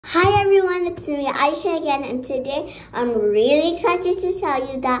Hi everyone, it's me Aisha again, and today I'm really excited to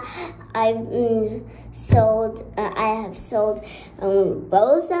tell you that I have sold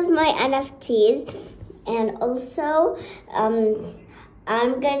both of my NFTs, and also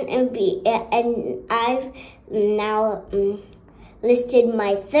I'm gonna be and I've now listed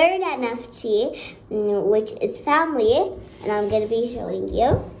my third NFT, which is family, and I'm gonna be showing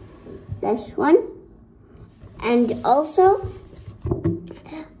you this one, and also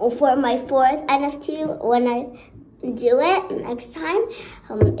for my fourth NFT, when I do it next time,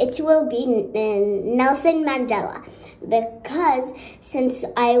 it will be Nelson Mandela, because since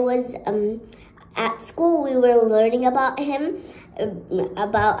I was at school, we were learning about him,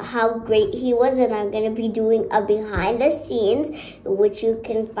 about how great he was, and I'm going to be doing a behind the scenes, which you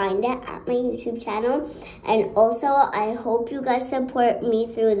can find it at my YouTube channel. And also, I hope you guys support me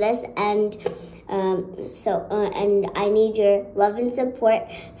through this, and and I need your love and support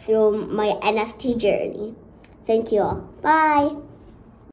through my NFT journey. Thank you all. Bye.